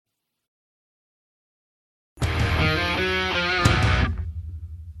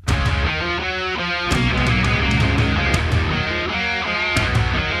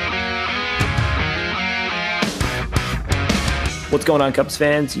What's going on, Cubs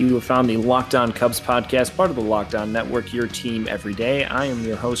fans? You have found the Locked On Cubs podcast, part of the Locked On Network, your team every day. I am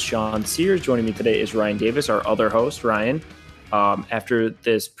your host, Sean Sears. Joining me today is Ryan Davis, our other host. Ryan, after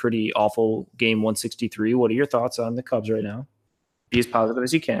this pretty awful game 163, what are your thoughts on the Cubs right now? Be as positive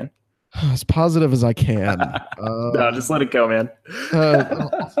as you can. As positive as I can. No, just let it go, man.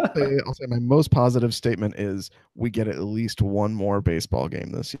 I'll say my most positive statement is we get at least one more baseball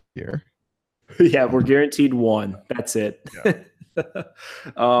game this year. Yeah, we're guaranteed one. That's it. Yeah.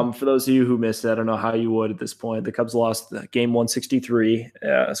 For those of you who missed it, I don't know how you would at this point. The Cubs lost game 163,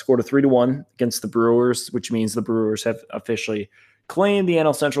 scored a 3-1 against the Brewers, which means the Brewers have officially claimed the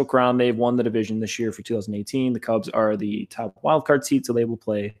NL Central crown. They've won the division this year for 2018. The Cubs are the top wildcard seed, so they will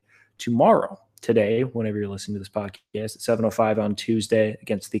play today, whenever you're listening to this podcast, at 7:05 on Tuesday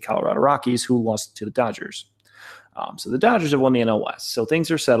against the Colorado Rockies, who lost to the Dodgers. So the Dodgers have won the NL West. So things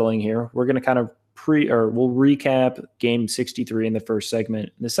are settling here. We're going to kind of we'll recap game 63 in the first segment.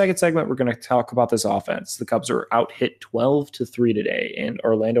 In the second segment, we're going to talk about this offense. The Cubs are out hit 12-3 today, and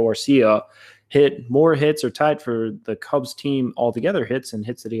Orlando Arcia hit more hits or tied for the Cubs team altogether hits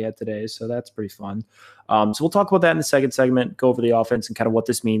that he had today. So that's pretty fun. So we'll talk about that in the second segment, go over the offense and kind of what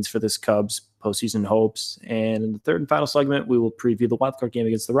this means for this Cubs postseason hopes. And in the third and final segment, we will preview the wildcard game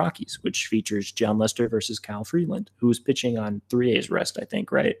against the Rockies, which features Jon Lester versus Kyle Freeland, who's pitching on 3 days rest, I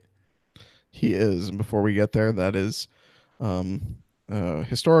think, right? He is. And before we get there, that is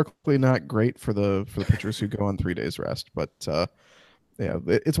historically not great for the pitchers who go on 3 days rest. But yeah,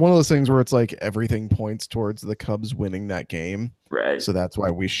 it's one of those things where it's like everything points towards the Cubs winning that game. Right. So that's why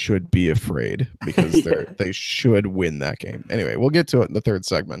we should be afraid, because they should win that game. Anyway, we'll get to it in the third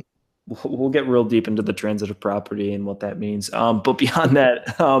segment. We'll get real deep into the transitive property and what that means. But beyond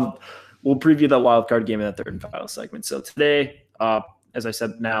that, we'll preview the wild card game in the third and final segment. So today, as I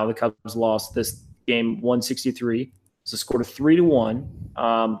said, now the Cubs lost this game 163. So scored a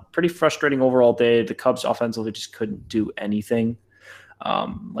 3-1. Pretty frustrating overall day. The Cubs offensively just couldn't do anything.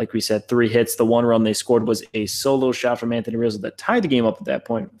 Like we said, 3 hits. The one run they scored was a solo shot from Anthony Rizzo that tied the game up at that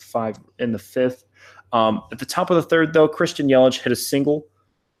point, 5 in the 5th. At the top of the third, though, Christian Yelich hit a single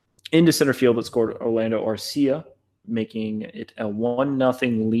into center field that scored Orlando Arcia, making it a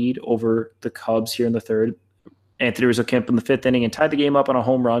 1-0 lead over the Cubs here in the third. Anthony Rizzo came up in the 5th inning and tied the game up on a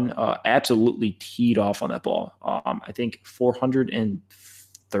home run. Absolutely teed off on that ball. I think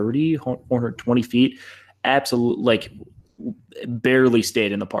 420 feet. Absolutely, like, barely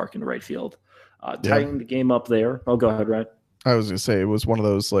stayed in the park in right field. Tying the game up there. Oh, go ahead, Ryan. I was going to say, it was one of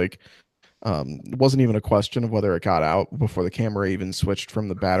those, like, it wasn't even a question of whether it got out before the camera even switched from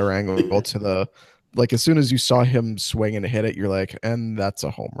the batter angle to the, like, as soon as you saw him swing and hit it, you're like, and that's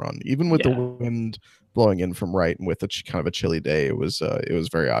a home run. Even with the wind blowing in from right and with kind of a chilly day, it was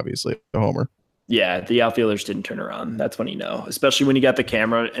very obviously a homer. Yeah, the outfielders didn't turn around. That's when you know, especially when you got the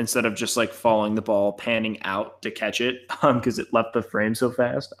camera, instead of just like following the ball, panning out to catch it, because it left the frame so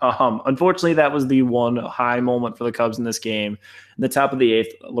fast. Unfortunately, that was the one high moment for the Cubs in this game. In the top of the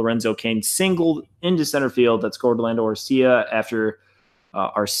 8th, Lorenzo Cain singled into center field that scored Orlando Arcia after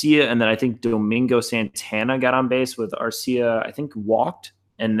Arcia, and then I think Domingo Santana got on base with Arcia, I think, walked.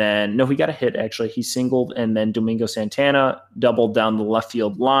 And then, no, he got a hit, actually. He singled, and then Domingo Santana doubled down the left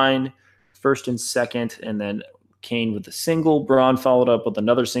field line, first and second, and then Cain with a single. Braun followed up with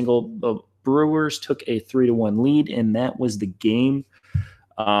another single. The Brewers took a 3-1 lead, and that was the game.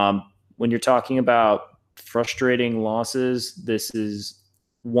 When you're talking about frustrating losses, this is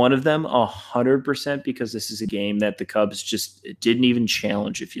one of them 100%, because this is a game that the Cubs just didn't even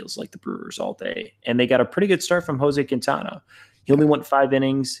challenge, it feels like, the Brewers all day. And they got a pretty good start from Jose Quintana. He only went 5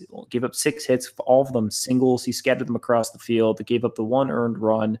 innings, gave up 6 hits, all of them singles. He scattered them across the field. They gave up the 1 earned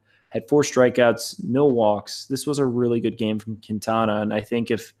run, had 4 strikeouts, no walks. This was a really good game from Quintana, and I think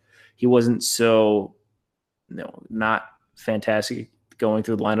if he wasn't so, not fantastic going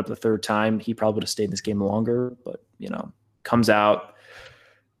through the lineup the third time, he probably would have stayed in this game longer. But, comes out.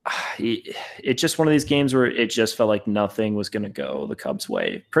 It's just one of these games where it just felt like nothing was going to go the Cubs'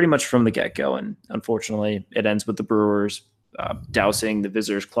 way pretty much from the get-go, and unfortunately, it ends with the Brewers dousing the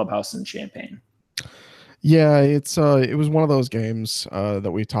visitors' clubhouse in champagne. Yeah, it was one of those games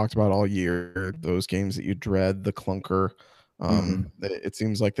that we talked about all year, those games that you dread, the clunker. It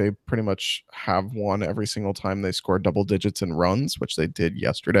seems like they pretty much have won every single time they score double digits in runs, which they did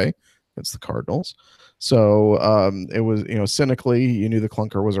yesterday against the Cardinals. So it was, cynically, you knew the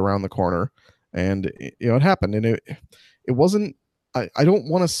clunker was around the corner, and it happened. And it wasn't, I don't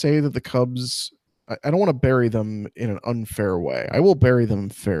want to say that the Cubs, I don't want to bury them in an unfair way. I will bury them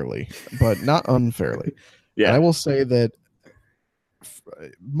fairly, but not unfairly. Yeah. And I will say that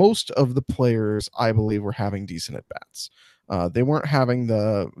most of the players, I believe, were having decent at-bats. They weren't having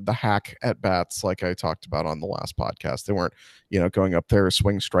the hack at bats like I talked about on the last podcast. They weren't, going up there,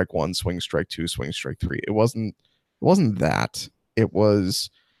 swing strike one, swing strike two, swing strike three. It wasn't that. It was,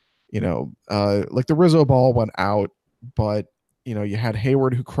 like the Rizzo ball went out, but you had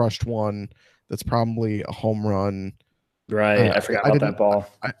Hayward who crushed one. That's probably a home run. Right. I forgot I about didn't that ball.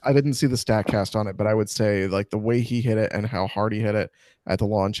 I didn't see the stat cast on it, but I would say like the way he hit it and how hard he hit it at the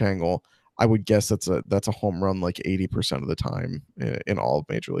launch angle, I would guess that's a home run like 80% of the time in all of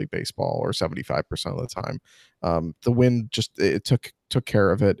Major League Baseball, or 75% of the time. The wind just it took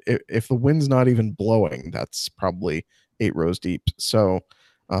care of it. If the wind's not even blowing, that's probably 8 rows deep. So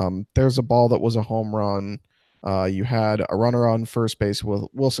there's a ball that was a home run. You had a runner on first base with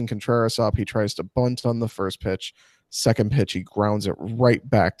Wilson Contreras up. He tries to bunt on the first pitch. Second pitch, he grounds it right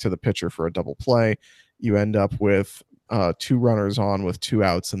back to the pitcher for a double play. You end up with 2 runners on with 2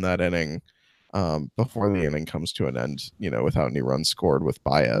 outs in that inning, before the inning comes to an end, without any runs scored, with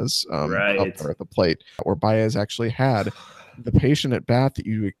Baez up Right. there at the plate, where Baez actually had the patient at bat that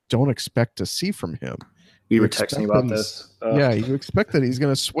you don't expect to see from him. We You were expect texting that about he's- this. Yeah, you expect that he's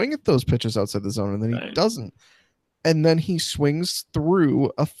going to swing at those pitches outside the zone, and then he Right. doesn't. And then he swings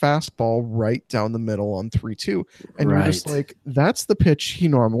through a fastball right down the middle on 3-2. And you're just Right. like, that's the pitch he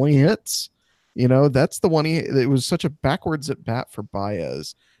normally hits. That's the one it was such a backwards at bat for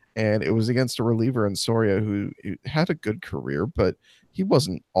Baez. And it was against a reliever in Soria who had a good career, but he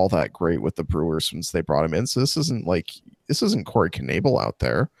wasn't all that great with the Brewers since they brought him in. So this isn't Corey Knebel out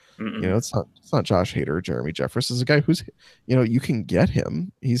there. Mm-mm. It's not Josh Hader or Jeremy Jeffress. It's a guy who's, you can get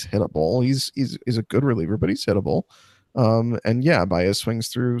him. He's hittable. He's a good reliever, but he's hittable. And yeah, Baez swings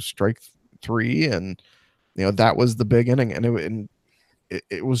through strike 3, and that was the big inning. And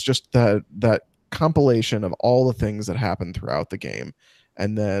it was just that compilation of all the things that happened throughout the game.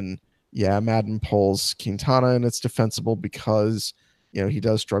 And then Madden pulls Quintana, and it's defensible because he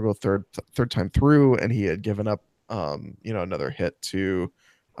does struggle third time through, and he had given up another hit to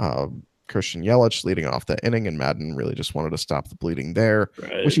Christian Yelich leading off that inning, and Madden really just wanted to stop the bleeding there,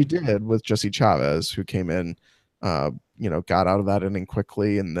 Right. which he did with Jesse Chavez, who came in, got out of that inning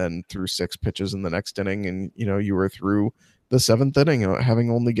quickly, and then threw 6 pitches in the next inning, and you were through the 7th inning,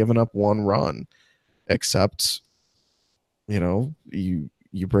 having only given up 1 run, except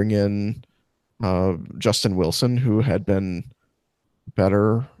you bring in Justin Wilson, who had been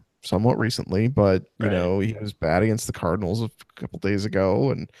better somewhat recently, but he was bad against the Cardinals a couple days ago,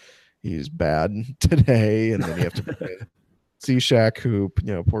 and he's bad today. And then you have to bring in Cishek, who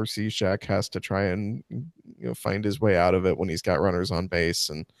poor Cishek has to try and find his way out of it when he's got runners on base,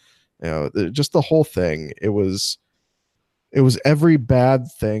 and just the whole thing. It was every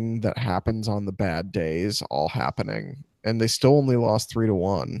bad thing that happens on the bad days all happening, and they still only lost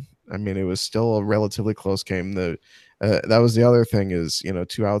 3-1. I mean, it was still a relatively close game. That was the other thing is,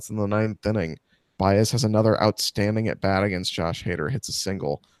 2 outs in the 9th inning. Baez has another outstanding at bat against Josh Hader, hits a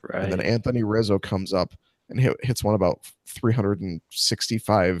single. Right. And then Anthony Rizzo comes up and hits one about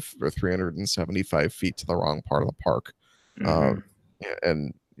 365 or 375 feet to the wrong part of the park. Mm-hmm.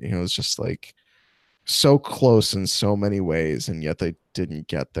 And, it's just like so close in so many ways, and yet they didn't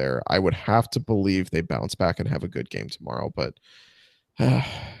get there. I would have to believe they bounce back and have a good game tomorrow, but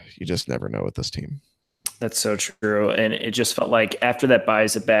you just never know with this team. That's so true. And it just felt like after that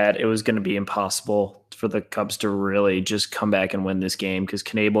Baez at bat, it was going to be impossible for the Cubs to really just come back and win this game, because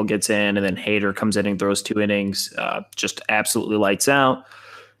Knebel gets in, and then Hader comes in and throws 2 innings, just absolutely lights out.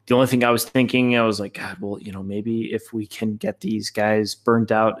 The only thing I was thinking, I was like, God, well, maybe if we can get these guys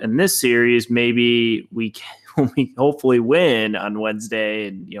burnt out in this series, maybe we hopefully win on Wednesday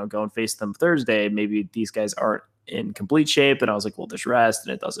and, go and face them Thursday. Maybe these guys aren't in complete shape. And I was like, well, there's rest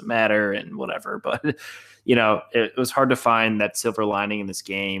and it doesn't matter and whatever. But, it was hard to find that silver lining in this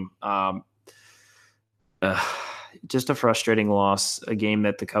game. Just a frustrating loss, a game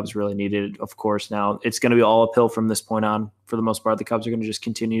that the Cubs really needed. Of course, now it's going to be all uphill from this point on. For the most part, the Cubs are going to just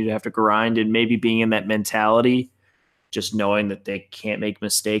continue to have to grind, and maybe being in that mentality, just knowing that they can't make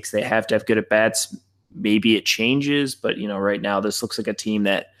mistakes, they have to have good at bats. Maybe it changes, but right now this looks like a team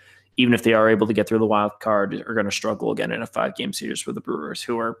that, even if they are able to get through the wild card, are going to struggle again in a 5-game series for the Brewers,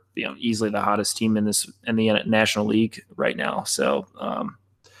 who are easily the hottest team in the National League right now. So,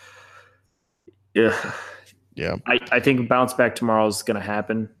 Yeah. I think bounce back tomorrow is going to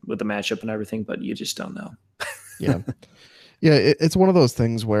happen with the matchup and everything, but you just don't know. Yeah. Yeah. It's one of those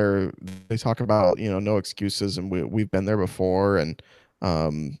things where they talk about, no excuses, and we've been there before, and,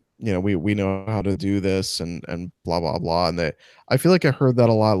 we know how to do this, and blah, blah, blah. And I feel like I heard that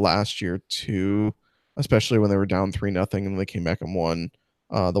a lot last year too, especially when they were down 3-0 and they came back and won.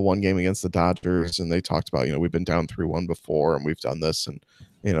 the one game against the Dodgers, and they talked about, we've been down 3-1 before, and we've done this, and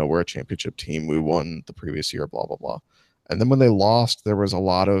we're a championship team. We won the previous year, blah blah blah. And then when they lost, there was a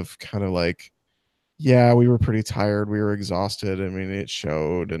lot of kind of like, yeah, we were pretty tired, we were exhausted. I mean, it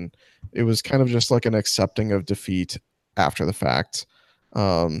showed, and it was kind of just like an accepting of defeat after the fact.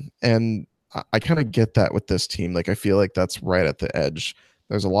 And I kind of get that with this team. Like, I feel like that's right at the edge.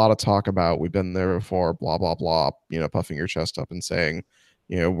 There's a lot of talk about we've been there before, blah blah blah. Puffing your chest up and saying,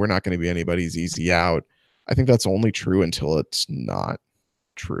 we're not going to be anybody's easy out. I think that's only true until it's not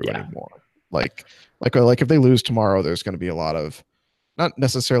true anymore. Like if they lose tomorrow, there's going to be a lot of not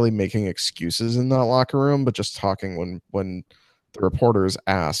necessarily making excuses in that locker room, but just talking when the reporters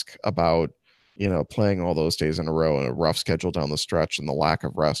ask about, playing all those days in a row and a rough schedule down the stretch and the lack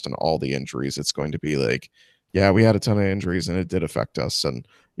of rest and all the injuries. It's going to be like, yeah, we had a ton of injuries and it did affect us. And,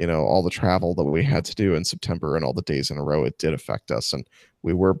 all the travel that we had to do in September and all the days in a row, it did affect us. And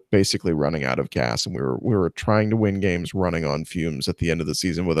we were basically running out of gas, and we were trying to win games running on fumes at the end of the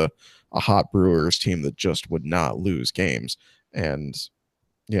season with a hot Brewers team that just would not lose games. And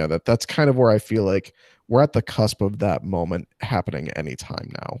yeah, that's kind of where I feel like we're at the cusp of that moment happening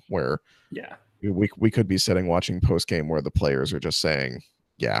anytime now, where we could be sitting watching post game where the players are just saying,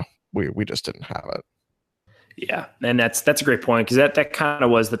 yeah, we just didn't have it. Yeah, and that's a great point, because that kind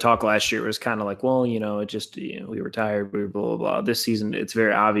of was the talk last year. It was kind of like, well, it just we were tired, we were blah blah blah. This season, it's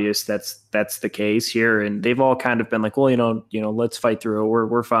very obvious that's the case here, and they've all kind of been like, well, let's fight through.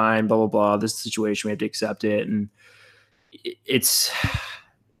 We're fine, blah blah blah. This situation, we have to accept it, and it's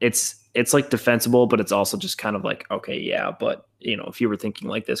like defensible, but it's also just kind of like, okay, yeah, but if you were thinking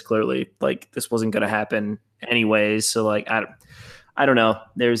like this, clearly, like, this wasn't going to happen anyways. So like, I don't know.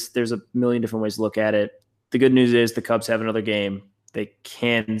 There's a million different ways to look at it. The good news is the Cubs have another game. They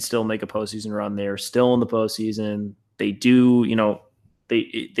can still make a postseason run. They're still in the postseason. They do,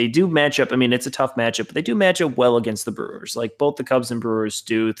 they do match up. I mean, it's a tough matchup, but they do match up well against the Brewers. Like, both the Cubs and Brewers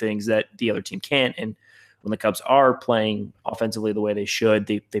do things that the other team can't. And when the Cubs are playing offensively the way they should,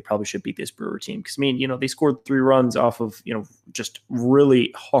 they probably should beat this Brewer team. Because, I mean, they scored 3 runs off of, just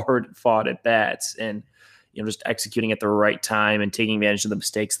really hard fought at bats, and, just executing at the right time and taking advantage of the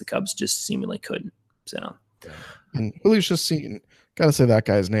mistakes the Cubs just seemingly couldn't. So, and Julio Chacin, gotta say that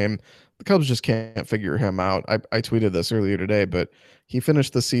guy's name. The Cubs just can't figure him out. I tweeted this earlier today, but he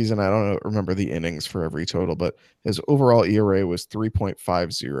finished the season, I don't remember the innings for every total, but his overall ERA was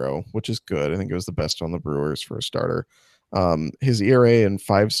 3.50, which is good. I think it was the best on the Brewers for a starter. His ERA in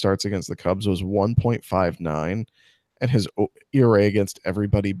 5 starts against the Cubs was 1.59, and his ERA against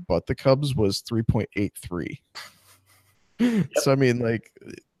everybody but the Cubs was 3.83. Yep. So, I mean, like,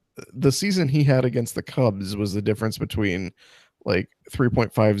 the season he had against the Cubs was the difference between like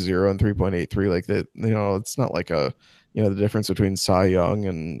 3.50 and 3.83. Like, that, it's not like the difference between Cy Young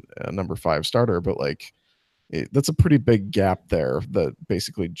and a number 5 starter, but like, that's a pretty big gap there that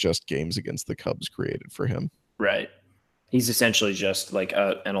basically just games against the Cubs created for him. Right. He's essentially just like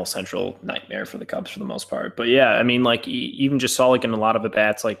an NL Central nightmare for the Cubs for the most part. But yeah, I mean, like, even just saw like in a lot of at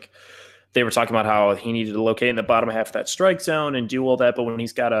bats, like, they were talking about how he needed to locate in the bottom half of that strike zone and do all that. But when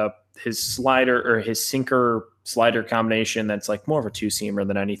he's got his slider or his sinker slider combination, that's like more of a 2-seamer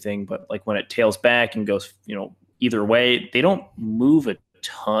than anything. But like, when it tails back and goes, either way, they don't move a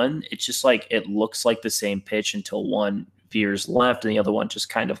ton. It's just like, it looks like the same pitch until one veers left and the other one just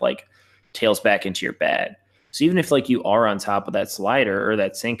kind of like tails back into your bat. So even if like you are on top of that slider or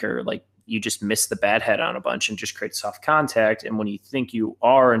that sinker, like, you just miss the bat head on a bunch and just create soft contact. And when you think you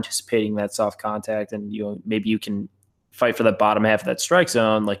are anticipating that soft contact and maybe you can fight for the bottom half of that strike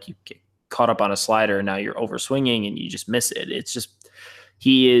zone, like, you get caught up on a slider and now you're over swinging and you just miss it. It's just,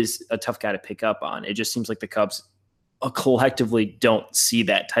 he is a tough guy to pick up on. It just seems like the Cubs collectively don't see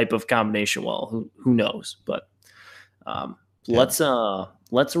that type of combination well. Who knows? But let's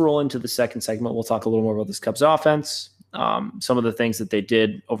roll into the second segment. We'll talk a little more about this Cubs offense. Some of the things that they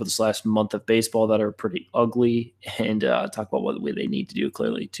did over this last month of baseball that are pretty ugly, and talk about what they need to do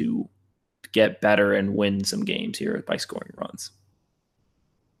clearly to get better and win some games here by scoring runs.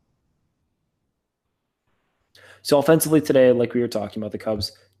 So offensively today, like we were talking about, the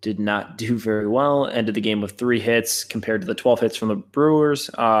Cubs did not do very well. Ended the game with 3 hits compared to the 12 hits from the Brewers.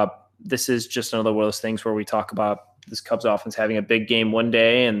 This is just another one of those things where we talk about this Cubs offense having a big game one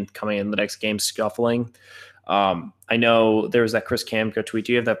day and coming in the next game scuffling. I know there was that Chris Kamka tweet.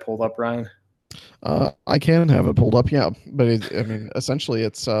 Do you have that pulled up, Ryan? I can have it pulled up, yeah. But essentially,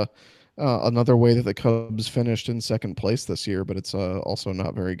 it's another way that the Cubs finished in second place this year, but it's also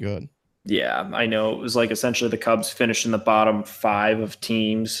not very good. Yeah, I know. It was like essentially the Cubs finished in the bottom 5 of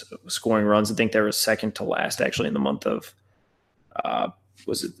teams scoring runs. I think they were second to last actually in the month of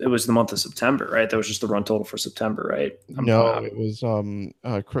Was it? It was the month of September, right? That was just the run total for September, right? No, it was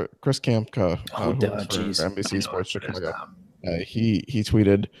Chris Kamka, Oh, who works for geez, I NBC know Sports what it is Chicago. now. He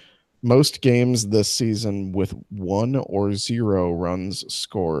tweeted most games this season with 1 or 0 runs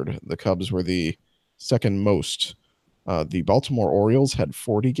scored. The Cubs were the second most. The Baltimore Orioles had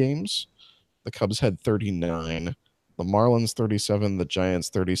 40 games. The Cubs had 39. The Marlins 37. The Giants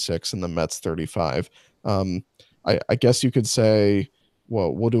 36, and the Mets 35. Um, I guess you could say,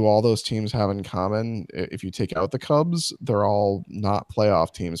 well, what do all those teams have in common? If you take out the Cubs, they're all not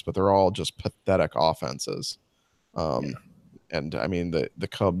playoff teams, but they're all just pathetic offenses. Yeah. Um, and I mean the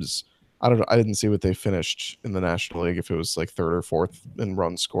Cubs. I don't know. I didn't see what they finished in the National League, if it was like third or fourth in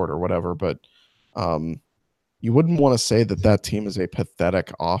runs scored or whatever. But um, you wouldn't want to say that that team is a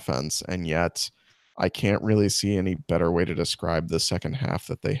pathetic offense, and yet I can't really see any better way to describe the second half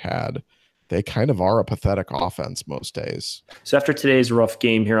that they had. They kind of are a pathetic offense most days. So after today's rough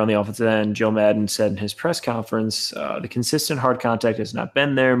game here on the offensive end, Joe Madden said in his press conference, the consistent hard contact has not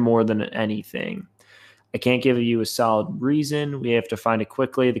been there more than anything. I can't give you a solid reason. We have to find it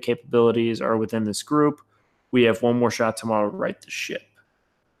quickly. The capabilities are within this group. We have one more shot tomorrow to right the ship.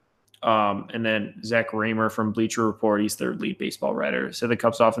 And then Zach Raymer from Bleacher Report, he's their lead baseball writer, said the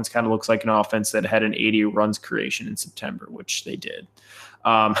Cubs offense kind of looks like an offense that had an 80 runs creation in September, which they did.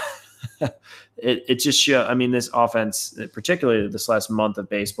 It just shows, I mean, this offense, particularly this last month of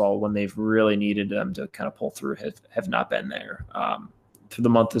baseball, when they've really needed them to kind of pull through, have not been there. For the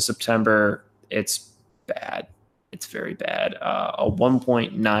month of September, it's bad. It's very bad. A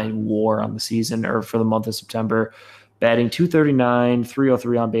 1.9 WAR on the season, or for the month of September, batting 239,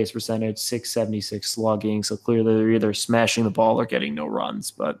 303 on base percentage, 676 slugging. So clearly they're either smashing the ball or getting no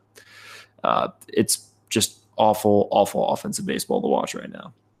runs. But it's just awful, awful offensive baseball to watch right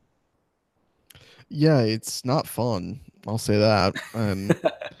now. Yeah, it's not fun. I'll say that. And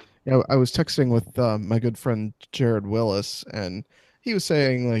I was texting with my good friend Jared Willis, and he was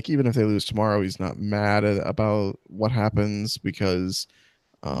saying, like, even if they lose tomorrow, he's not mad about what happens, because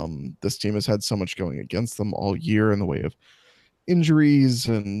this team has had so much going against them all year in the way of injuries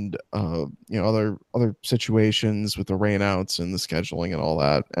and other situations with the rainouts and the scheduling and all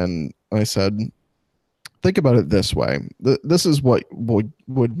that. And I said, think about it this way: this is what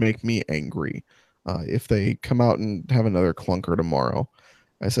would make me angry if they come out and have another clunker tomorrow.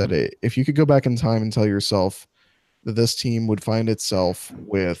 I said, if you could go back in time and tell yourself that this team would find itself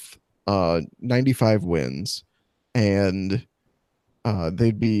with 95 wins, and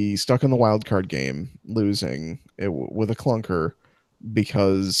they'd be stuck in the wild card game, losing with a clunker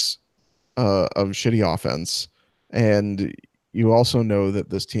because of shitty offense. And you also know that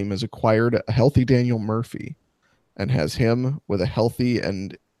this team has acquired a healthy Daniel Murphy and has him with a healthy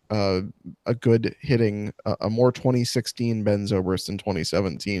and a good hitting, a more 2016 Ben Zobrist than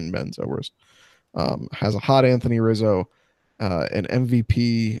 2017 Ben Zobrist. Has a hot Anthony Rizzo, an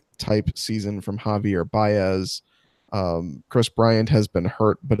MVP type season from Javier Baez. Chris Bryant has been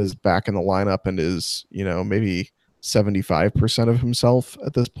hurt, but is back in the lineup and is, maybe 75% of himself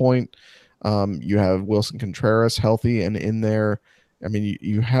at this point. You have Wilson Contreras healthy and in there. I mean,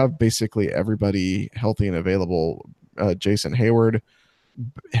 you have basically everybody healthy and available. Jason Hayward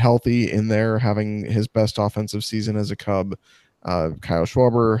healthy in there, having his best offensive season as a Cub. Kyle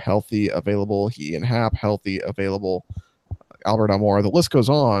Schwarber healthy, available. Ian Happ healthy, available. Albert Almora. The list goes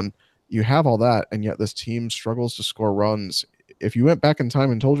on. You have all that, and yet this team struggles to score runs. If you went back in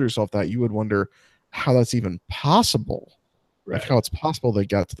time and told yourself that, you would wonder how that's even possible. Right. Like how it's possible they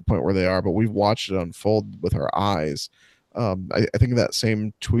got to the point where they are, but we've watched it unfold with our eyes. I think that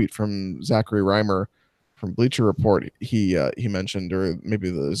same tweet from Zachary Reimer from Bleacher Report, he mentioned, or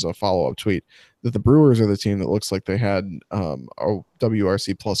maybe there's a follow-up tweet, that the Brewers are the team that looks like they had a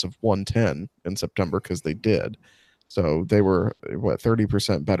WRC plus of 110 in September, because they did. So they were,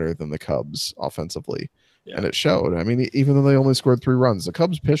 30% better than the Cubs offensively. Yeah. And it showed. I mean, even though they only scored 3 runs, the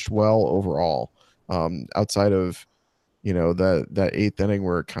Cubs pitched well overall, outside of, that 8th inning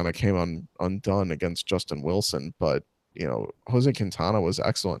where it kind of came undone against Justin Wilson. But, Jose Quintana was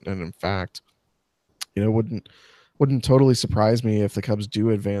excellent. And in fact, wouldn't totally surprise me if the Cubs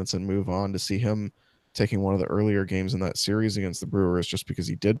do advance and move on to see him taking one of the earlier games in that series against the Brewers, just because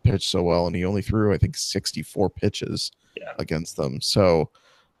he did pitch so well, and he only threw, I think, 64 pitches against them. So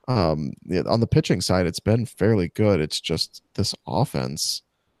on the pitching side, it's been fairly good. It's just this offense.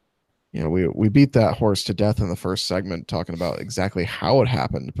 We beat that horse to death in the first segment, talking about exactly how it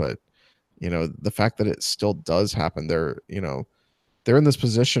happened, but the fact that it still does happen, they're in this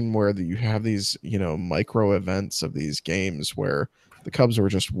position where you have these, micro events of these games where the Cubs were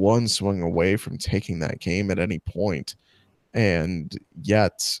just one swing away from taking that game at any point. And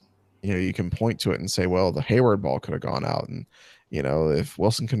yet, you can point to it and say, well, the Hayward ball could have gone out. And, if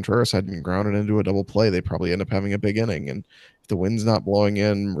Wilson Contreras hadn't grounded into a double play, they probably end up having a big inning. And if the wind's not blowing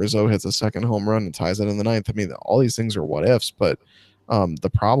in, Rizzo hits a second home run and ties it in the ninth. I mean, all these things are what ifs, but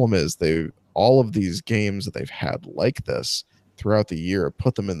the problem is all of these games that they've had like this throughout the year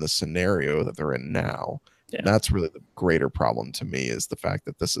put them in the scenario that they're in now. Yeah. And that's really the greater problem to me, is the fact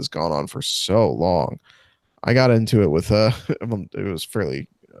that this has gone on for so long. I got into it with it was fairly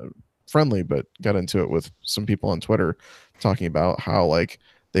friendly, but got into it with some people on Twitter talking about how like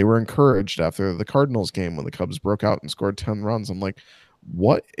they were encouraged after the Cardinals game when the Cubs broke out and scored 10 runs. I'm like,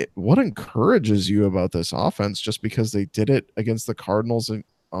 what encourages you about this offense just because they did it against the Cardinals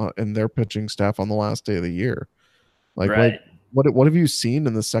and their pitching staff on the last day of the year? Like, right. what have you seen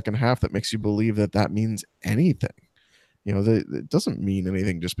in the second half that makes you believe that that means anything? It doesn't mean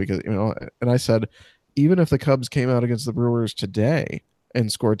anything just because, and I said, even if the Cubs came out against the Brewers today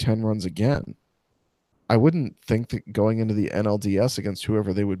and scored 10 runs again, I wouldn't think that going into the NLDS against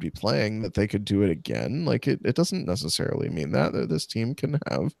whoever they would be playing that they could do it again. Like it doesn't necessarily mean that this team can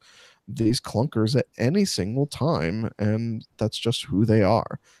have these clunkers at any single time, and that's just who they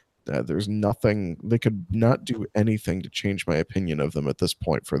are. There's nothing, they could not do anything to change my opinion of them at this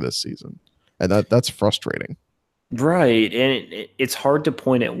point for this season, and that's frustrating. Right. And it's hard to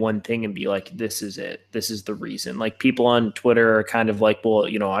point at one thing and be like, this is it. This is the reason. Like people on Twitter are kind of like, well,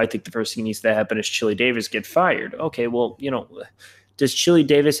 I think the first thing needs to happen is Chili Davis get fired. Okay, well, does Chili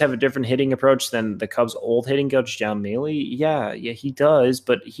Davis have a different hitting approach than the Cubs' old hitting coach, John Maley? Yeah, he does,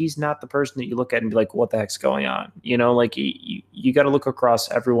 but he's not the person that you look at and be like, what the heck's going on? Like you got to look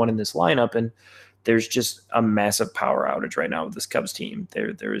across everyone in this lineup, and there's just a massive power outage right now with this Cubs team.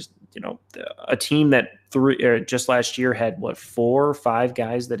 There's a team that just last year had 4 or 5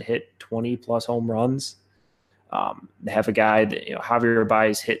 guys that hit 20 plus home runs. They have a guy that Javier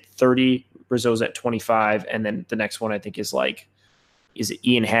Baez hit 30, Rizzo's at 25, and then the next one I think is it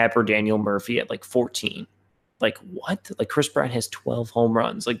Ian Happ or Daniel Murphy at 14? Like what? Like Chris Bryant has 12 home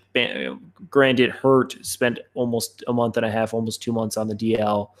runs. Like granted, Hurt spent almost a month and a half, almost 2 months on the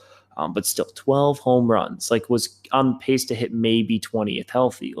DL. But still 12 home runs, was on pace to hit maybe 20 if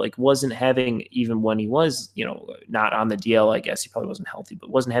healthy, wasn't having, even when he was, not on the DL, I guess he probably wasn't healthy, but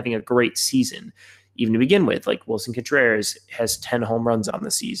wasn't having a great season even to begin with. Wilson Contreras has 10 home runs on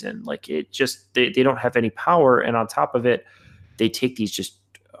the season. It just, they don't have any power. And on top of it, they take these just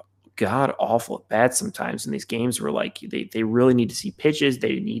god awful at bats sometimes in these games where they really need to see pitches.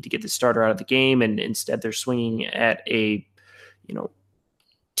 They need to get the starter out of the game. And instead they're swinging at a,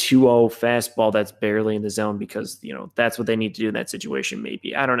 2-0 fastball that's barely in the zone because that's what they need to do in that situation.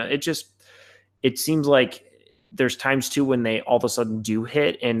 Maybe, I don't know, it seems like there's times too when they all of a sudden do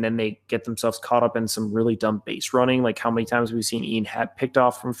hit and then they get themselves caught up in some really dumb base running. Like how many times we've seen Ian Happ picked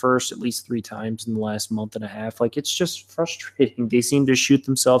off from first, at least 3 times in the last month and a half. It's just frustrating. They seem to shoot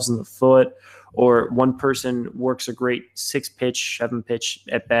themselves in the foot, or one person works a great 6-pitch, 7-pitch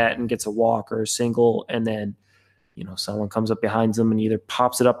at bat and gets a walk or a single, and then someone comes up behind them and either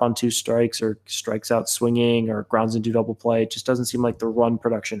pops it up on 2 strikes or strikes out swinging or grounds into double play. It just doesn't seem like the run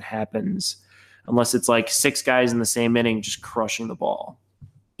production happens unless it's 6 guys in the same inning just crushing the ball.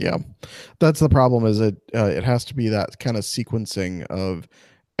 Yeah, that's the problem. Is it has to be that kind of sequencing of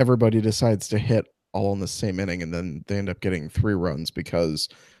everybody decides to hit all in the same inning, and then they end up getting 3 runs because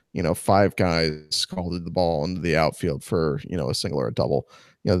 5 guys scalded the ball into the outfield for a single or a double.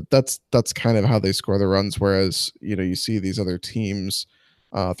 That's kind of how they score the runs. Whereas you see these other teams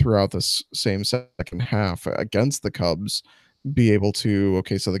throughout this same second half against the Cubs be able to,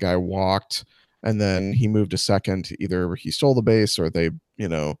 okay, so the guy walked and then he moved to second. Either he stole the base or they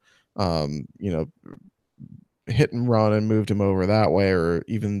hit and run and moved him over that way, or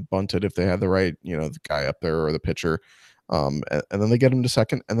even bunted if they had the right the guy up there or the pitcher. And then they get him to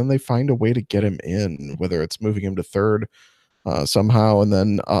second, and then they find a way to get him in, whether it's moving him to third somehow, and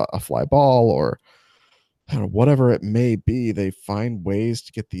then a fly ball or whatever it may be. They find ways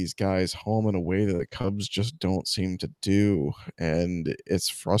to get these guys home in a way that the Cubs just don't seem to do, and it's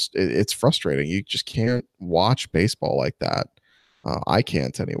frustrating. You just can't watch baseball like that. I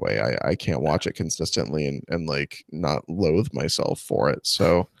can't anyway. I can't watch it consistently and not loathe myself for it.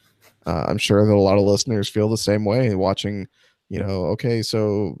 So I'm sure that a lot of listeners feel the same way watching, okay,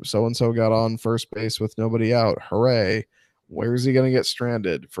 so and so got on first base with nobody out. Hooray. Where is he going to get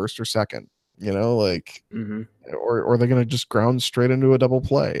stranded? First or second? Mm-hmm. Or they're going to just ground straight into a double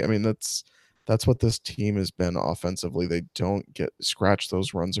play. I mean, that's what this team has been offensively. They don't get scratch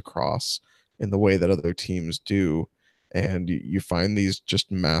those runs across in the way that other teams do. And you find these just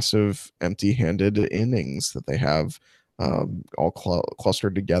massive empty-handed innings that they have all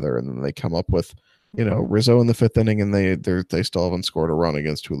clustered together, and then they come up with Rizzo in the fifth inning, and they still haven't scored a run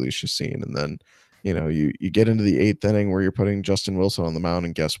against Jhoulys Chacin, and then you get into the eighth inning where you're putting Justin Wilson on the mound,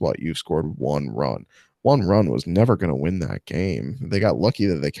 and guess what? You've scored one run. One run was never going to win that game. They got lucky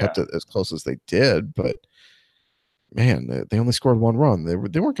that they kept it as close as they did, but man, they only scored one run. They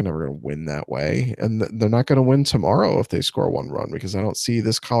weren't never going to win that way, and they're not going to win tomorrow if they score one run, because I don't see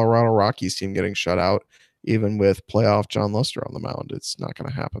this Colorado Rockies team getting shut out, even with playoff John Lester on the mound. It's not going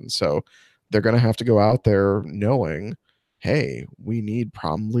to happen. So they're going to have to go out there knowing, hey, we need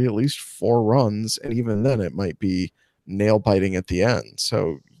probably at least 4 runs, and even then it might be nail biting at the end.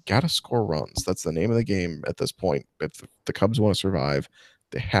 So you got to score runs. That's the name of the game at this point. If the Cubs want to survive,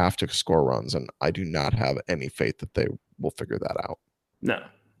 they have to score runs, and I do not have any faith that they will figure that out. No,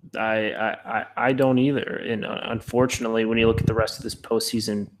 I don't either. And unfortunately, when you look at the rest of this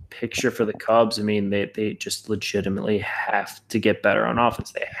postseason picture for the Cubs, I mean, they just legitimately have to get better on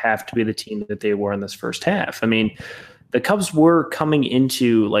offense. They have to be the team that they were in this first half. I mean, the Cubs were coming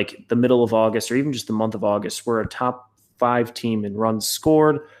into like the middle of August, or even just the month of August, were a top 5 team in runs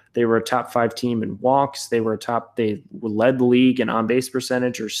scored. They were a top 5 team in walks. They led the league in on-base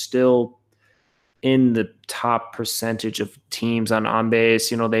percentage, or still in the top percentage of teams on base.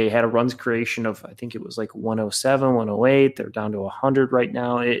 They had a runs creation of, I think it was like 107, 108. They're down to 100 right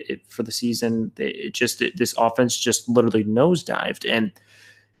now for the season. This offense just literally nosedived, and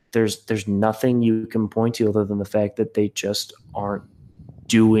there's nothing you can point to other than the fact that they just aren't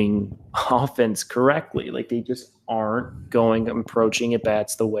doing offense correctly. Like, they just aren't approaching at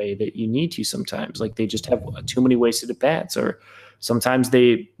bats the way that you need to sometimes. Like, they just have too many wasted at bats, or sometimes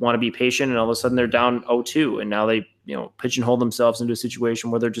they want to be patient and all of a sudden they're down 0-2, and now they pigeonhole themselves into a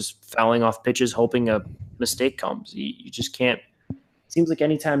situation where they're just fouling off pitches hoping a mistake comes. You just can't. It seems like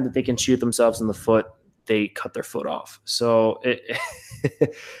anytime that they can shoot themselves in the foot, they cut their foot off. So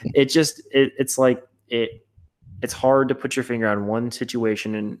it's hard to put your finger on one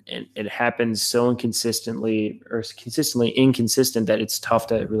situation, and it happens so consistently inconsistent that it's tough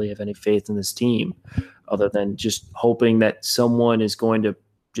to really have any faith in this team, other than just hoping that someone is going to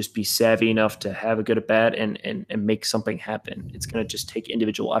just be savvy enough to have a good at bat and make something happen. It's going to just take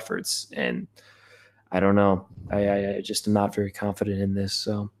individual efforts, and I don't know. I just am not very confident in this.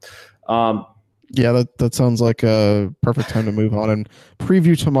 So, yeah, that sounds like a perfect time to move on and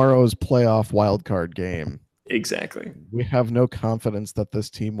preview tomorrow's playoff wildcard game. Exactly. We have no confidence that this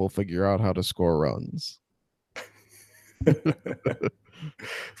team will figure out how to score runs.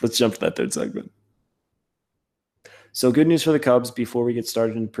 Let's jump to that third segment. So, good news for the Cubs before we get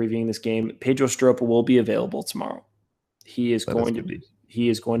started in previewing this game. Pedro Strop will be available tomorrow. He is going to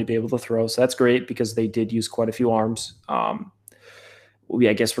be able to throw. So that's great, because they did use quite a few arms.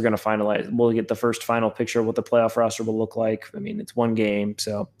 I guess we're going to finalize. We'll get the first final picture of what the playoff roster will look like. I mean, it's one game,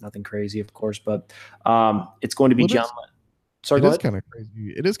 so nothing crazy, of course, but it's going to be John. Sorry, it is kind of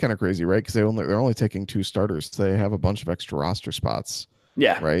crazy. It is kind of crazy, right? Because they're only taking 2 starters. They have a bunch of extra roster spots.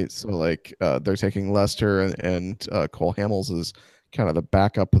 Yeah. Right. So like they're taking Lester and Cole Hamels is kind of the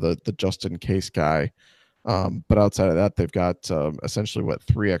backup of the just in case guy. But outside of that, they've got essentially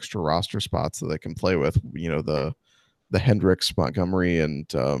 3 extra roster spots that they can play with. The Hendricks, Montgomery, and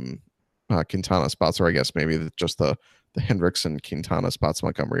Quintana spots, or I guess maybe just the Hendricks and Quintana spots.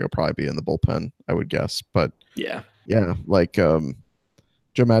 Montgomery will probably be in the bullpen, I would guess. But yeah, like Joe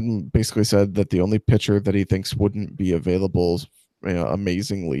Madden basically said that the only pitcher that he thinks wouldn't be available,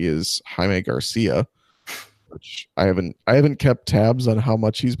 amazingly, is Jaime Garcia, which I haven't kept tabs on how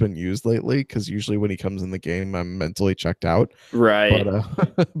much he's been used lately, because usually when he comes in the game, I'm mentally checked out. Right.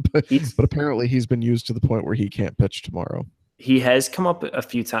 But apparently he's been used to the point where he can't pitch tomorrow. He has come up a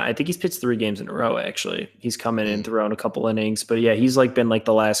few times. I think he's pitched 3 games in a row, actually. He's come in and thrown a couple innings. But yeah, he's been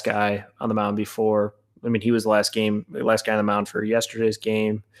the last guy on the mound before. I mean, he was the last guy on the mound for yesterday's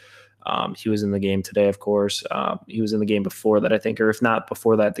game. He was in the game today, of course. He was in the game before that, I think, or if not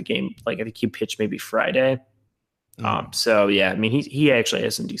before that, the game, I think he pitched maybe Friday. So yeah, I mean, he actually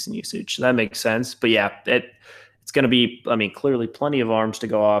has some decent usage. So that makes sense. But yeah, it's going to be, clearly plenty of arms to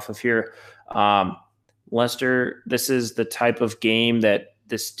go off of here. Lester, this is the type of game that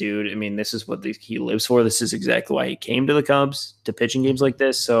this dude, this is what he lives for. This is exactly why he came to the Cubs, to pitching games like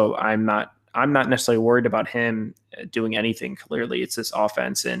this. So I'm not necessarily worried about him doing anything. Clearly, it's this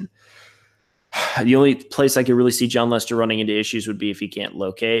offense, and the only place I could really see John Lester running into issues would be if he can't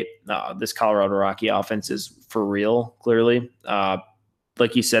locate. This Colorado Rocky offense is for real, clearly.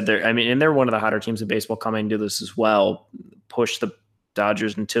 Like you said, they're one of the hotter teams in baseball coming to this as well. Push the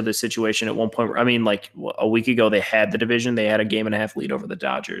Dodgers into the situation at one point where, I mean, like a week ago, they had the division. They had a game and a half lead over the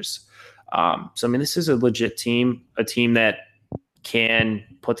Dodgers. So, I mean, this is a legit team, a team that can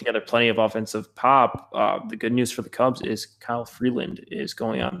put together plenty of offensive pop. The good news for the Cubs is Kyle Freeland is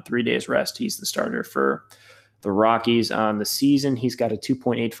going on 3 days rest. He's the starter for the Rockies on the season. He's got a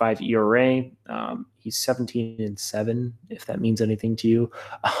 2.85 ERA. He's 17-7, if that means anything to you.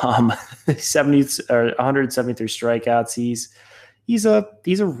 70 or 173 strikeouts. He's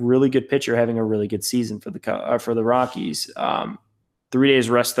a really good pitcher, having a really good season for the Rockies. 3 days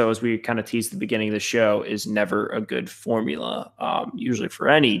rest, though, as we kind of teased at the beginning of the show, is never a good formula, usually for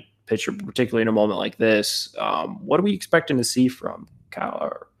any pitcher, particularly in a moment like this. What are we expecting to see from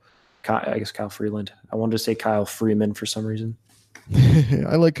Kyle Freeland? I wanted to say Kyle Freeman for some reason.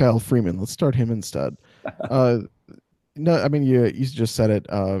 I like Kyle Freeman. Let's start him instead. No, I mean, you just said it.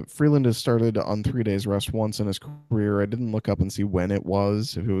 Freeland has started on 3 days rest once in his career. I didn't look up and see when it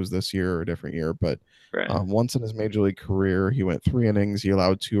was, if it was this year or a different year, but once in his major league career, he went 3 innings, he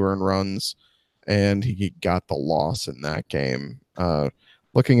allowed 2 earned runs, and he got the loss in that game.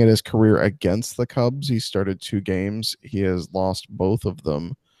 Looking at his career against the Cubs, he started 2 games. He has lost both of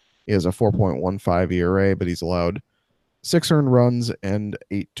them. He has a 4.15 ERA, but he's allowed 6 earned runs and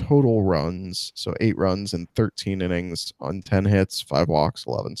 8 total runs. So 8 runs in 13 innings on 10 hits, 5 walks,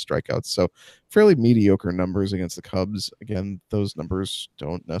 11 strikeouts. So fairly mediocre numbers against the Cubs. Again, those numbers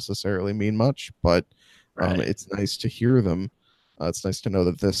don't necessarily mean much, but it's nice to hear them. It's nice to know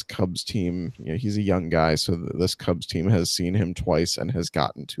that this Cubs team, he's a young guy, so this Cubs team has seen him twice and has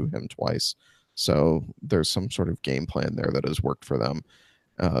gotten to him twice. So there's some sort of game plan there that has worked for them.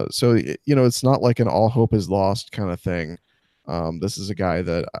 So it's not like an all hope is lost kind of thing. This is a guy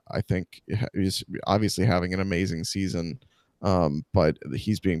that I think is obviously having an amazing season, but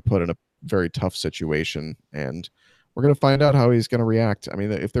he's being put in a very tough situation, and we're going to find out how he's going to react. I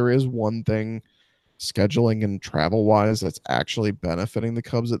mean, if there is one thing scheduling and travel wise that's actually benefiting the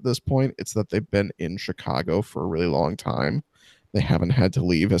Cubs at this point, it's that they've been in Chicago for a really long time. They haven't had to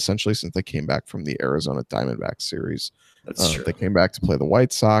leave essentially since they came back from the Arizona Diamondbacks series. That's true. They came back to play the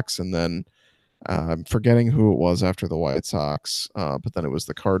White Sox, and then I'm forgetting who it was after the White Sox, but then it was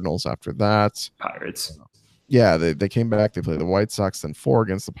the Cardinals after that. Pirates. Yeah, they came back. They played the White Sox, then 4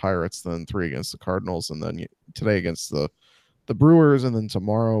 against the Pirates, then 3 against the Cardinals, and then today against the Brewers, and then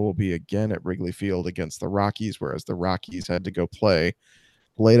tomorrow will be again at Wrigley Field against the Rockies, whereas the Rockies had to go play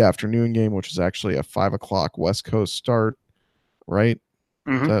late afternoon game, which is actually a 5 o'clock West Coast start, right?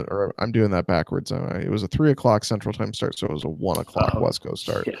 Mm-hmm. Or I'm doing that backwards. It was a 3 o'clock Central Time start, so it was a 1 o'clock West Coast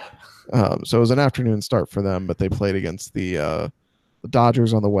start. Yeah. So it was an afternoon start for them, but they played against the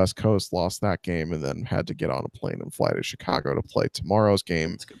Dodgers on the West Coast, lost that game, and then had to get on a plane and fly to Chicago to play tomorrow's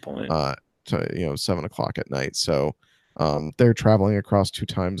game. That's a good point. To 7 o'clock at night. So they're traveling across 2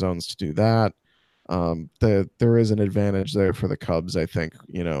 time zones to do that. There is an advantage there for the Cubs, I think.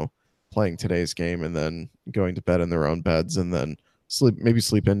 Playing today's game and then going to bed in their own beds, and then sleep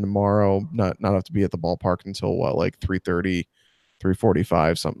in tomorrow, not have to be at the ballpark until like 3:30,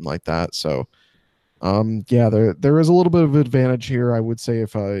 3:45, something like that. So there is a little bit of advantage here. I would say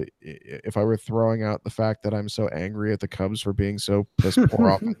if I were throwing out the fact that I'm so angry at the Cubs for being so piss poor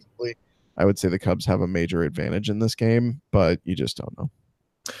offensively, I would say the Cubs have a major advantage in this game, but you just don't know.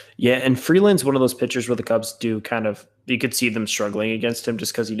 Yeah, and Freeland's one of those pitchers where the Cubs do you could see them struggling against him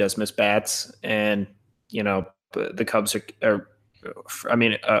just because he does miss bats, and the Cubs are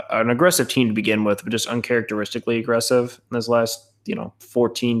an aggressive team to begin with, but just uncharacteristically aggressive in this last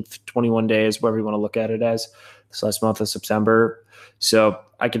 14, 21 days, whatever you want to look at it as, this last month of September. So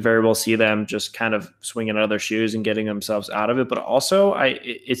I could very well see them just kind of swinging out of their shoes and getting themselves out of it. But also,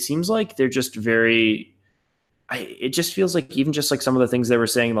 it seems like they're just it just feels like even just like some of the things they were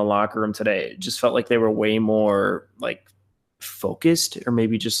saying in the locker room today, it just felt like they were way more like focused or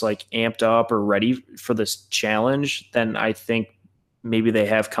maybe just like amped up or ready for this challenge than I think maybe they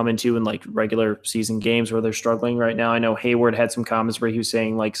have come into in like regular season games where they're struggling right now. I know Hayward had some comments where he was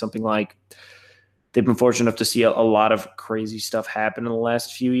saying like something like they've been fortunate enough to see a lot of crazy stuff happen in the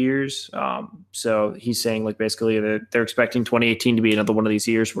last few years. So he's saying like basically that they're expecting 2018 to be another one of these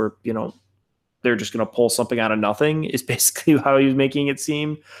years where, they're just going to pull something out of nothing is basically how he was making it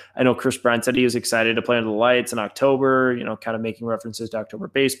seem. I know Chris Brown said he was excited to play under the lights in October, kind of making references to October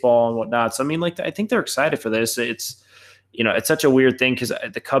baseball and whatnot. So, I mean, I think they're excited for this. It's such a weird thing because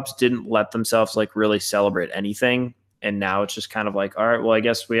the Cubs didn't let themselves like really celebrate anything. And now it's just kind of like, all right, well, I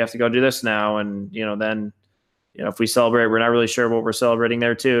guess we have to go do this now. And, then, if we celebrate, we're not really sure what we're celebrating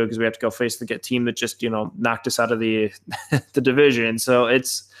there too, because we have to go face the team that just, knocked us out of the the division. So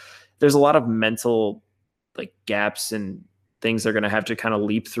there's a lot of mental like gaps and things they're going to have to kind of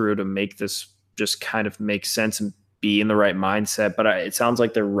leap through to make this just kind of make sense and be in the right mindset. But it sounds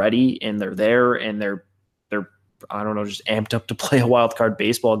like they're ready and they're there and they're I don't know, just amped up to play a wild card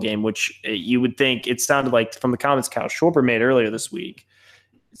baseball game, which you would think it sounded like from the comments Kyle Schwarber made earlier this week.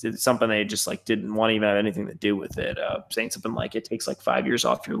 It's something they just like didn't want to even have anything to do with it. Saying something like it takes like 5 years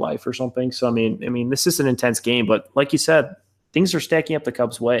off your life or something. So I mean, this is an intense game, but like you said, things are stacking up the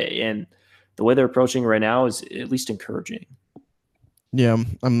Cubs' way, and the way they're approaching right now is at least encouraging. Yeah,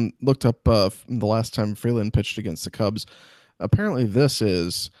 I'm looked up the last time Freeland pitched against the Cubs. Apparently, this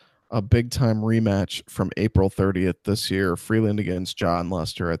is a big time rematch from April 30th this year. Freeland against John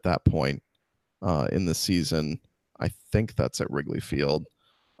Lester at that point in the season. I think that's at Wrigley Field.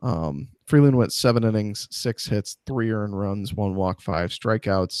 Freeland went 7 innings, 6 hits, 3 earned runs, 1 walk, 5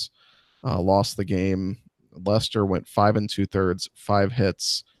 strikeouts. Lost the game. Lester went 5 2/3, 5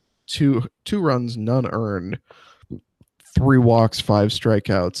 hits, 2 runs, none earned, 3 walks, 5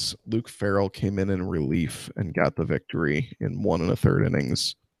 strikeouts. Luke Farrell came in relief and got the victory in 1 1/3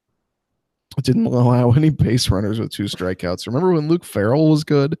 innings. It didn't allow any base runners with 2 strikeouts. Remember when Luke Farrell was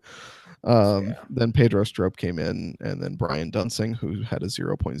good? Then Pedro Strop came in, and then Brian Dunsing, who had a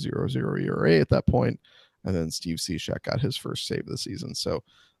 0.00 ERA at that point, and then Steve Cishek got his first save of the season. So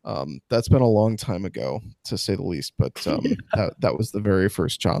that's been a long time ago, to say the least. But that was the very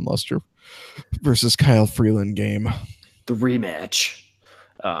first John Lester versus Kyle Freeland game. The rematch,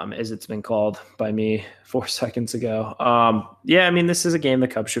 as it's been called by me 4 seconds ago. Yeah, I mean, this is a game the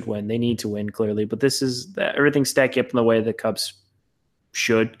Cubs should win. They need to win, clearly, but this is everything's stacking up in the way the Cubs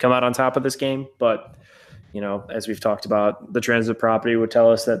should come out on top of this game. But, you know, as we've talked about, the transitive property would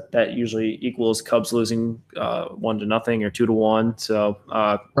tell us that usually equals Cubs losing 1-0 or 2-1. So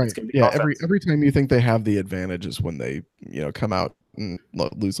right. It's going to be every time you think they have the advantage is when they, you know, come out and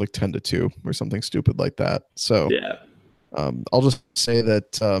lose like 10-2 or something stupid like that. So yeah. I'll just say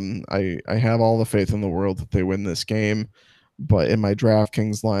that I have all the faith in the world that they win this game. But in my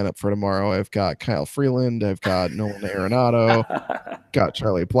DraftKings lineup for tomorrow, I've got Kyle Freeland, I've got Nolan Arenado, got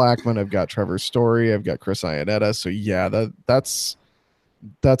Charlie Blackmon, I've got Trevor Story, I've got Chris Iannetta. So yeah, that's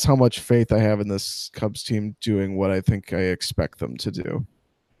how much faith I have in this Cubs team doing what I think I expect them to do.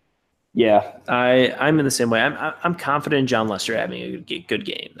 Yeah, I'm in the same way. I'm confident in John Lester having a good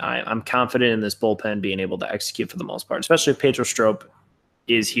game. I'm confident in this bullpen being able to execute for the most part, especially if Pedro Strop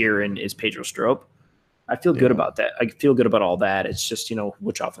is here and is Pedro Strop. I feel good about that. I feel good about all that. It's just, you know,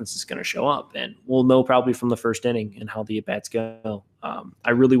 which offense is going to show up. And we'll know probably from the first inning and how the at-bats go.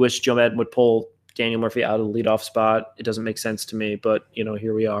 I really wish Joe Maddon would pull Daniel Murphy out of the leadoff spot. It doesn't make sense to me, but, you know,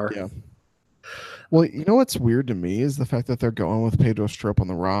 here we are. Yeah. Well, you know what's weird to me is the fact that they're going with Pedro Strop on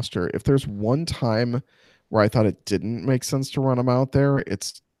the roster. If there's one time where I thought it didn't make sense to run him out there,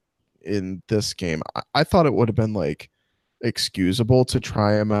 it's in this game. I thought it would have been, like, excusable to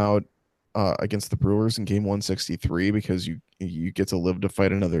try him out against the Brewers in game 163 because you get to live to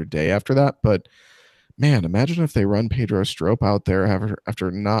fight another day after that. But man, imagine if they run Pedro Strop out there after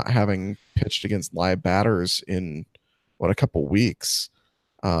not having pitched against live batters in a couple weeks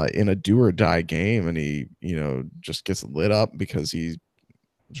in a do or die game, and he, you know, just gets lit up because he's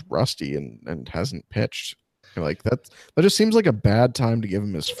rusty and hasn't pitched. Like that just seems like a bad time to give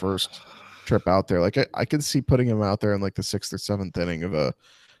him his first trip out there. Like I could see putting him out there in like the 6th or 7th inning of a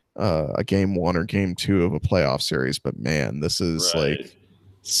game 1 or game 2 of a playoff series, but man, this is like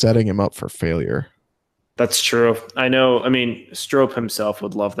setting him up for failure. That's true. I know. I mean, Strop himself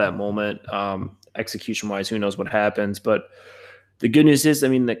would love that moment. Execution wise, who knows what happens, but the good news is, I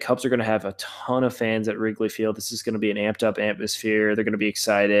mean, the Cubs are going to have a ton of fans at Wrigley Field. This is going to be an amped up atmosphere. They're going to be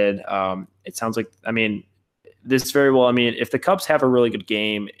excited. It sounds like, I mean, this very well, I mean, if the Cubs have a really good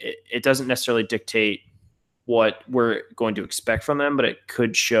game, it doesn't necessarily dictate what we're going to expect from them, but it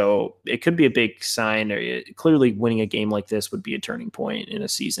could be a big sign. Or clearly winning a game like this would be a turning point in a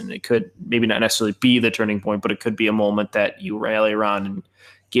season. It could maybe not necessarily be the turning point, but it could be a moment that you rally around and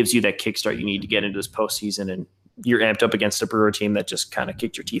gives you that kickstart you need to get into this postseason. And you're amped up against a Brewer team that just kind of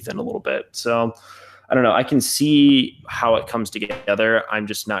kicked your teeth in a little bit. So I don't know. I can see how it comes together. I'm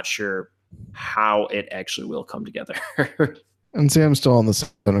just not sure how it actually will come together. And see, I'm still on the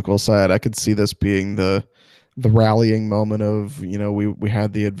cynical side. I could see this being the rallying moment of, you know, we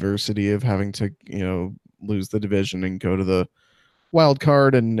had the adversity of having to, you know, lose the division and go to the wild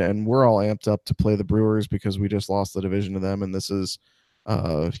card, and we're all amped up to play the Brewers because we just lost the division to them, and this is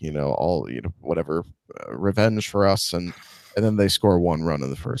you know, all, you know, whatever, revenge for us, and then they score 1 run in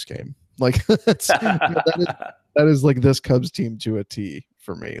the first game. Like that is like this Cubs team to a T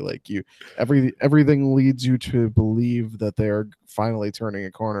for me. Like everything leads you to believe that they are finally turning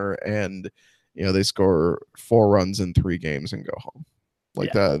a corner, and they score 4 runs in 3 games and go home.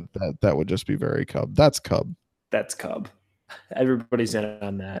 Like Yeah. that would just be very Cub. That's Cub. That's Cub. Everybody's in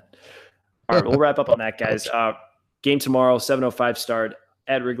on that. All right, we'll wrap up on that, guys. Game tomorrow, 7:05 start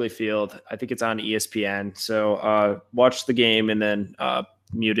at Wrigley Field. I think it's on ESPN. So watch the game and then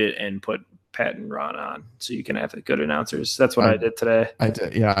mute it and put Pat and Ron on so you can have good announcers. That's what I did today. I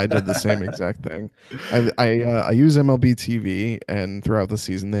did. Yeah, I did the same exact thing. I use MLB TV, and throughout the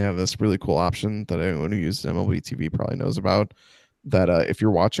season they have this really cool option that anyone who uses MLB TV probably knows about. That if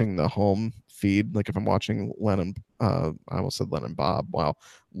you're watching the home feed, like if I'm watching Len I almost said Len and Bob. Wow,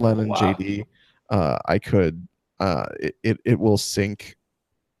 Len and JD. I could. It will sync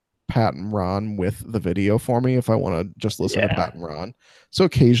Pat and Ron with the video for me if I want to just listen to Pat and Ron. So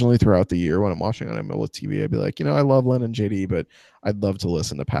occasionally throughout the year when I'm watching on MLB TV, I'd be like, I love Len and JD, but I'd love to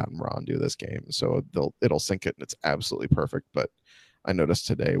listen to Pat and Ron do this game. So it'll sync it and it's absolutely perfect. But I noticed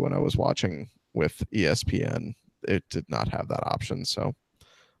today when I was watching with ESPN, it did not have that option. So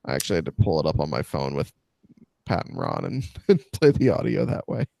I actually had to pull it up on my phone with Pat and Ron and play the audio that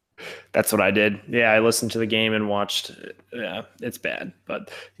way. That's what I did. Yeah, I listened to the game and watched. Yeah, it's bad. But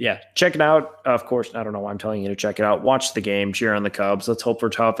yeah, check it out. Of course, I don't know why I'm telling you to check it out. Watch the game, cheer on the Cubs. Let's hope we're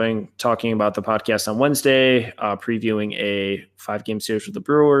talking about the podcast on Wednesday, previewing a 5-game series with the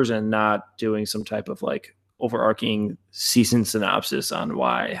Brewers and not doing some type of like overarching season synopsis on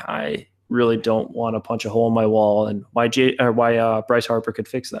why I really don't want to punch a hole in my wall and why Bryce Harper could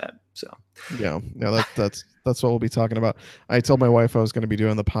fix that. So yeah, that's what we'll be talking about. I told my wife I was going to be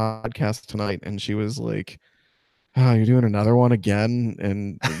doing the podcast tonight, and she was like, "Oh, you're doing another one again?"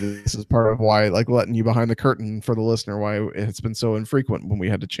 And this is part of why, like, letting you behind the curtain for the listener, why it's been so infrequent when we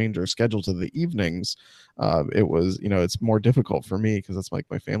had to change our schedule to the evenings. It was, it's more difficult for me because that's like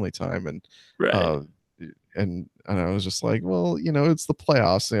my family time, and right. And I was just like, well, it's the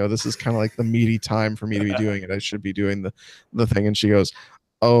playoffs. This is kind of like the meaty time for me to be doing it. I should be doing the thing. And she goes,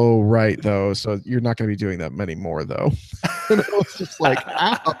 oh, right, though. So you're not going to be doing that many more, though. And I was just like,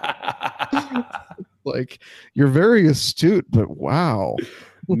 ow. Like, you're very astute, but wow.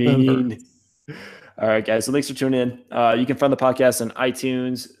 Mean. All right, guys. So thanks for tuning in. You can find the podcast on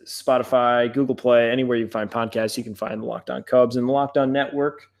iTunes, Spotify, Google Play, anywhere you find podcasts. You can find the Locked On Cubs and the Locked On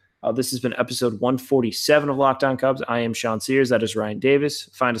Network. This has been episode 147 of Locked On Cubs. I am Sean Sears. That is Ryan Davis.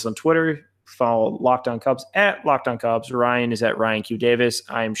 Find us on Twitter. Follow Locked On Cubs at Locked On Cubs. Ryan is at Ryan Q Davis.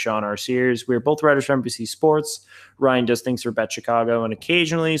 I am Sean R. Sears. We are both writers for NBC Sports. Ryan does things for Bet Chicago and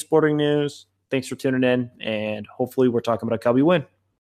occasionally sporting news. Thanks for tuning in, and hopefully we're talking about a Cubby win.